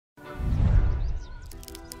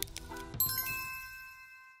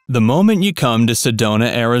The moment you come to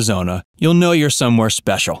Sedona, Arizona, you'll know you're somewhere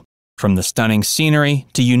special. From the stunning scenery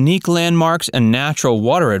to unique landmarks and natural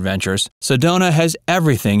water adventures, Sedona has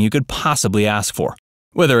everything you could possibly ask for.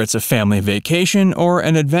 Whether it's a family vacation or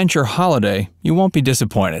an adventure holiday, you won't be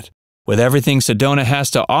disappointed. With everything Sedona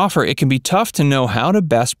has to offer, it can be tough to know how to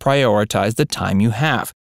best prioritize the time you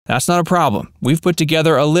have. That's not a problem. We've put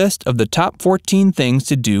together a list of the top 14 things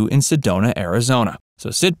to do in Sedona, Arizona. So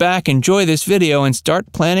sit back, enjoy this video, and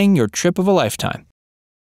start planning your trip of a lifetime.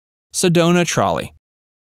 Sedona Trolley.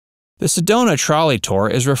 The Sedona Trolley Tour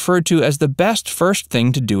is referred to as the best first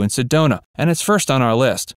thing to do in Sedona, and it's first on our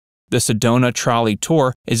list. The Sedona Trolley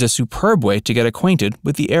Tour is a superb way to get acquainted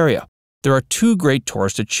with the area. There are two great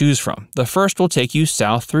tours to choose from. The first will take you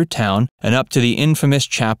south through town and up to the infamous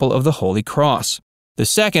Chapel of the Holy Cross. The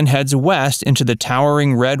second heads west into the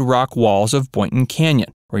towering red rock walls of Boynton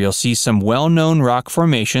Canyon, where you'll see some well-known rock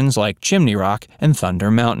formations like Chimney Rock and Thunder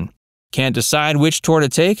Mountain. Can't decide which tour to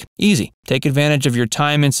take? Easy. Take advantage of your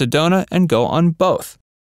time in Sedona and go on both.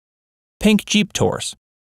 Pink Jeep Tours.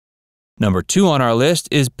 Number 2 on our list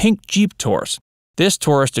is Pink Jeep Tours. This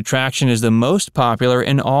tourist attraction is the most popular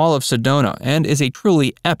in all of Sedona and is a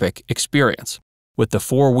truly epic experience. With the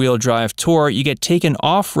 4-wheel drive tour, you get taken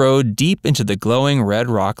off-road deep into the glowing red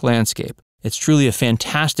rock landscape. It's truly a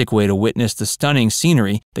fantastic way to witness the stunning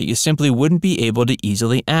scenery that you simply wouldn't be able to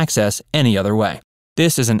easily access any other way.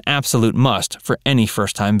 This is an absolute must for any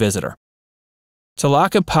first-time visitor.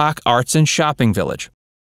 Tlaquepaque Arts and Shopping Village.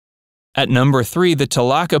 At number 3, the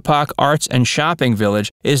Tlaquepaque Arts and Shopping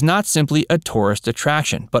Village is not simply a tourist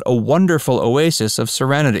attraction, but a wonderful oasis of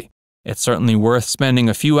serenity. It's certainly worth spending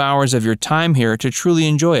a few hours of your time here to truly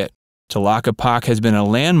enjoy it. Tlaquepaque has been a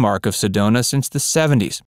landmark of Sedona since the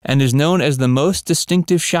 70s and is known as the most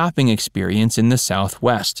distinctive shopping experience in the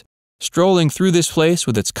Southwest. Strolling through this place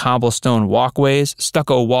with its cobblestone walkways,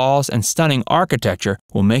 stucco walls, and stunning architecture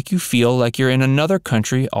will make you feel like you're in another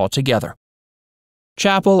country altogether.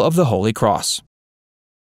 Chapel of the Holy Cross.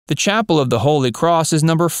 The Chapel of the Holy Cross is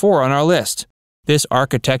number 4 on our list. This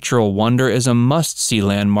architectural wonder is a must-see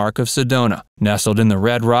landmark of Sedona, nestled in the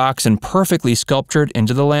red rocks and perfectly sculptured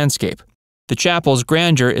into the landscape. The chapel's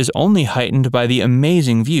grandeur is only heightened by the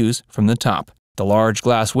amazing views from the top. The large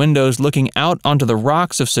glass windows looking out onto the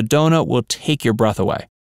rocks of Sedona will take your breath away.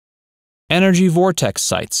 Energy Vortex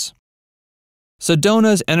Sites.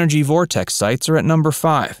 Sedona's energy vortex sites are at number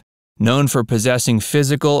 5. Known for possessing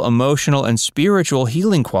physical, emotional, and spiritual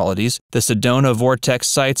healing qualities, the Sedona Vortex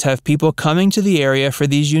sites have people coming to the area for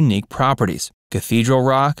these unique properties. Cathedral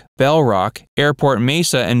Rock, Bell Rock, Airport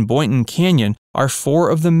Mesa, and Boynton Canyon are 4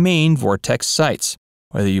 of the main vortex sites.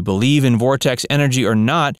 Whether you believe in vortex energy or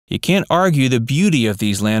not, you can't argue the beauty of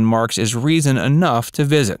these landmarks is reason enough to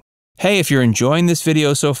visit. Hey, if you're enjoying this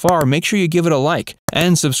video so far, make sure you give it a like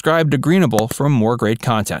and subscribe to Greenable for more great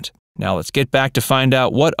content. Now let's get back to find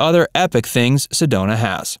out what other epic things Sedona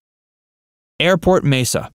has. Airport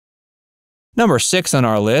Mesa. Number 6 on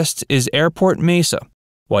our list is Airport Mesa.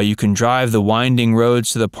 While you can drive the winding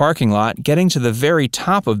roads to the parking lot, getting to the very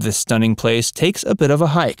top of this stunning place takes a bit of a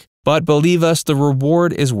hike. But believe us, the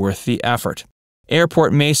reward is worth the effort.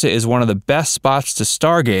 Airport Mesa is one of the best spots to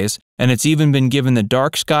stargaze, and it's even been given the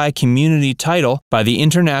Dark Sky Community title by the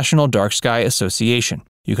International Dark Sky Association.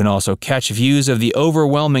 You can also catch views of the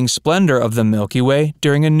overwhelming splendor of the Milky Way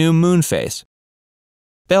during a new moon phase.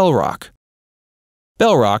 Bell Rock.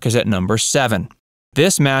 Bell Rock is at number 7.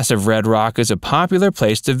 This massive red rock is a popular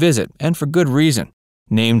place to visit, and for good reason.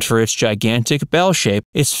 Named for its gigantic bell shape,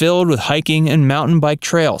 it's filled with hiking and mountain bike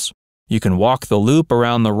trails. You can walk the loop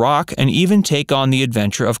around the rock and even take on the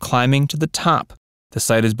adventure of climbing to the top. The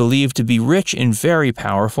site is believed to be rich in very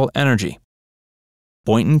powerful energy.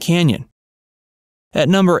 Boynton Canyon. At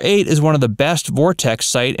number 8 is one of the best vortex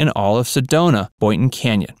sites in all of Sedona, Boynton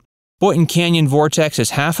Canyon. Boynton Canyon Vortex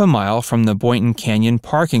is half a mile from the Boynton Canyon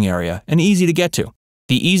parking area and easy to get to.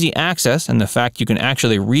 The easy access and the fact you can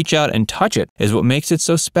actually reach out and touch it is what makes it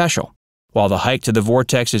so special. While the hike to the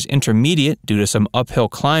vortex is intermediate due to some uphill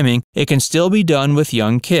climbing, it can still be done with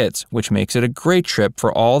young kids, which makes it a great trip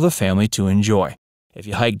for all the family to enjoy. If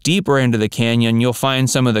you hike deeper into the canyon, you'll find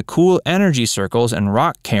some of the cool energy circles and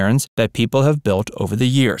rock cairns that people have built over the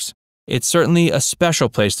years. It's certainly a special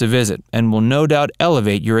place to visit and will no doubt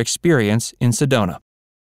elevate your experience in Sedona.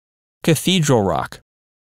 Cathedral Rock.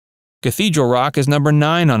 Cathedral Rock is number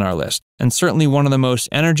 9 on our list, and certainly one of the most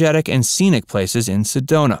energetic and scenic places in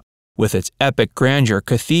Sedona. With its epic grandeur,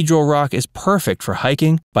 Cathedral Rock is perfect for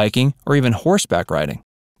hiking, biking, or even horseback riding.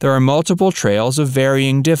 There are multiple trails of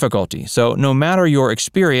varying difficulty, so no matter your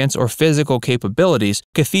experience or physical capabilities,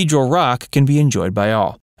 Cathedral Rock can be enjoyed by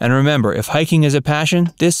all. And remember, if hiking is a passion,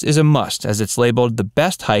 this is a must as it's labeled the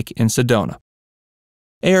best hike in Sedona.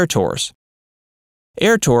 Air tours.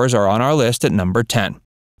 Air tours are on our list at number 10.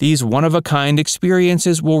 These one-of-a-kind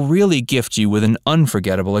experiences will really gift you with an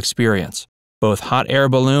unforgettable experience. Both hot air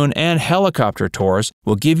balloon and helicopter tours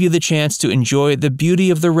will give you the chance to enjoy the beauty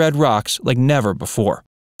of the Red Rocks like never before.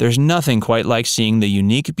 There's nothing quite like seeing the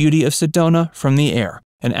unique beauty of Sedona from the air,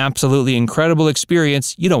 an absolutely incredible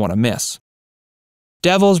experience you don't want to miss.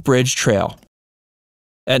 Devil's Bridge Trail.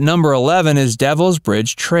 At number 11 is Devil's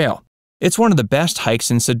Bridge Trail. It's one of the best hikes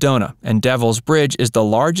in Sedona, and Devil's Bridge is the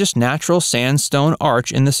largest natural sandstone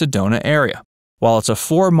arch in the Sedona area. While it's a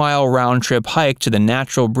 4-mile round-trip hike to the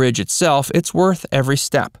natural bridge itself, it's worth every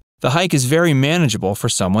step. The hike is very manageable for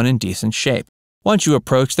someone in decent shape. Once you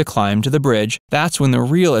approach the climb to the bridge, that's when the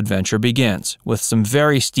real adventure begins, with some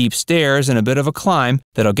very steep stairs and a bit of a climb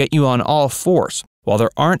that'll get you on all fours. While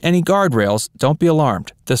there aren't any guardrails, don't be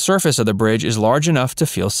alarmed. The surface of the bridge is large enough to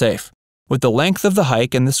feel safe. With the length of the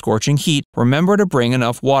hike and the scorching heat, remember to bring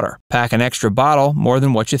enough water. Pack an extra bottle, more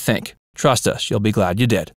than what you think. Trust us, you'll be glad you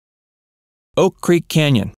did. Oak Creek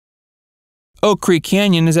Canyon. Oak Creek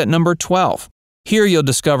Canyon is at number 12. Here you'll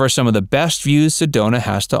discover some of the best views Sedona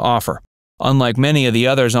has to offer. Unlike many of the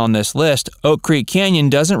others on this list, Oak Creek Canyon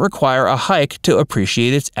doesn't require a hike to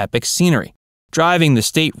appreciate its epic scenery. Driving the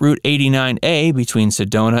State Route 89A between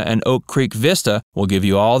Sedona and Oak Creek Vista will give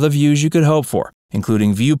you all the views you could hope for,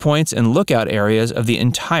 including viewpoints and lookout areas of the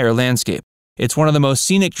entire landscape. It's one of the most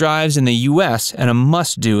scenic drives in the U.S. and a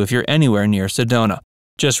must-do if you're anywhere near Sedona.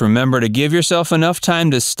 Just remember to give yourself enough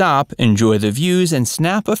time to stop, enjoy the views, and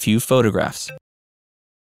snap a few photographs.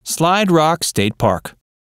 Slide Rock State Park.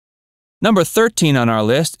 Number 13 on our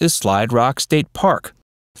list is Slide Rock State Park.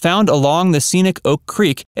 Found along the scenic Oak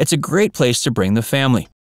Creek, it's a great place to bring the family.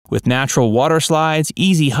 With natural water slides,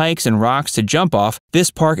 easy hikes, and rocks to jump off,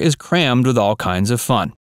 this park is crammed with all kinds of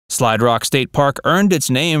fun. Slide Rock State Park earned its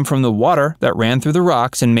name from the water that ran through the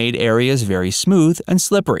rocks and made areas very smooth and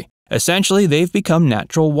slippery. Essentially, they've become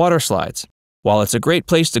natural water slides. While it's a great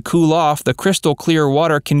place to cool off, the crystal clear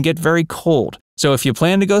water can get very cold. So if you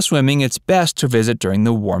plan to go swimming, it's best to visit during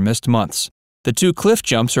the warmest months. The 2 cliff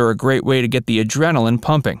jumps are a great way to get the adrenaline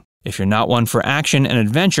pumping. If you're not one for action and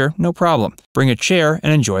adventure, no problem. Bring a chair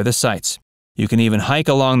and enjoy the sights. You can even hike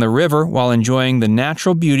along the river while enjoying the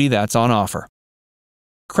natural beauty that's on offer.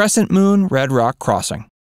 Crescent Moon Red Rock Crossing.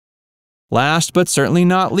 Last but certainly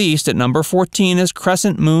not least, at number 14 is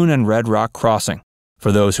Crescent Moon and Red Rock Crossing.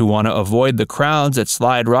 For those who want to avoid the crowds at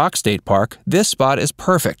Slide Rock State Park, this spot is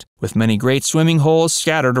perfect, with many great swimming holes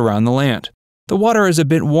scattered around the land. The water is a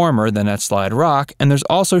bit warmer than at Slide Rock, and there's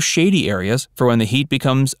also shady areas for when the heat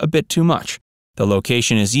becomes a bit too much. The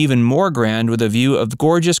location is even more grand with a view of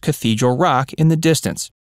gorgeous Cathedral Rock in the distance.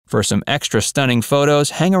 For some extra stunning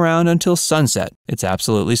photos, hang around until sunset. It's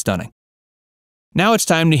absolutely stunning. Now it's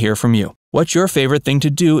time to hear from you. What's your favorite thing to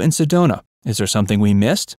do in Sedona? Is there something we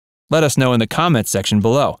missed? Let us know in the comments section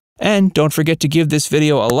below. And don't forget to give this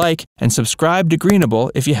video a like and subscribe to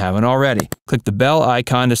Greenable if you haven't already. Click the bell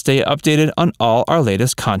icon to stay updated on all our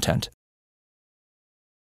latest content.